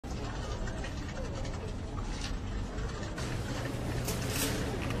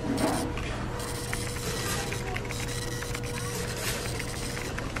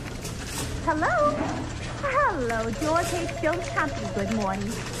Hello, George H. Jones Company. Good morning.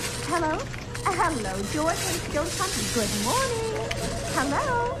 Hello? Hello, George H. Jones Company. Good morning.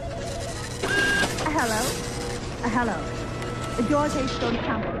 Hello? Hello? Hello. George H. Jones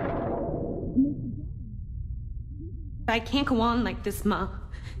Company. I can't go on like this, Ma.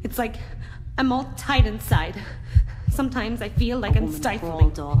 It's like I'm all tight inside. Sometimes I feel like I'm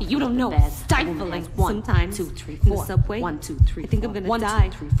stifling. You don't know stifling. Sometimes 1, 2, 3, 4. in the subway. 1, 2, 3, 4. I think I'm gonna 1, die.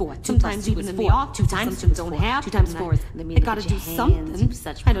 2, 3, 4. Sometimes even in the office. 2 times Something 2 don't is 4. happen. 2 times 4 is. I gotta do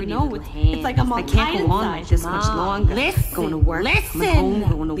something. I don't know. It's like I'm all I can't tight go on like this much longer. Listen, going to work, coming home,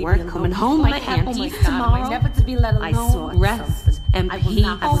 going to work, coming home. I can't eat tomorrow. Never to be let alone. I saw rest and peace.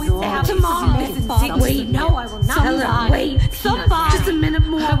 Always have tomorrow. Wait, no, I will not. Wait, somebody. Just a minute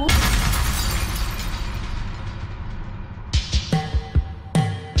more.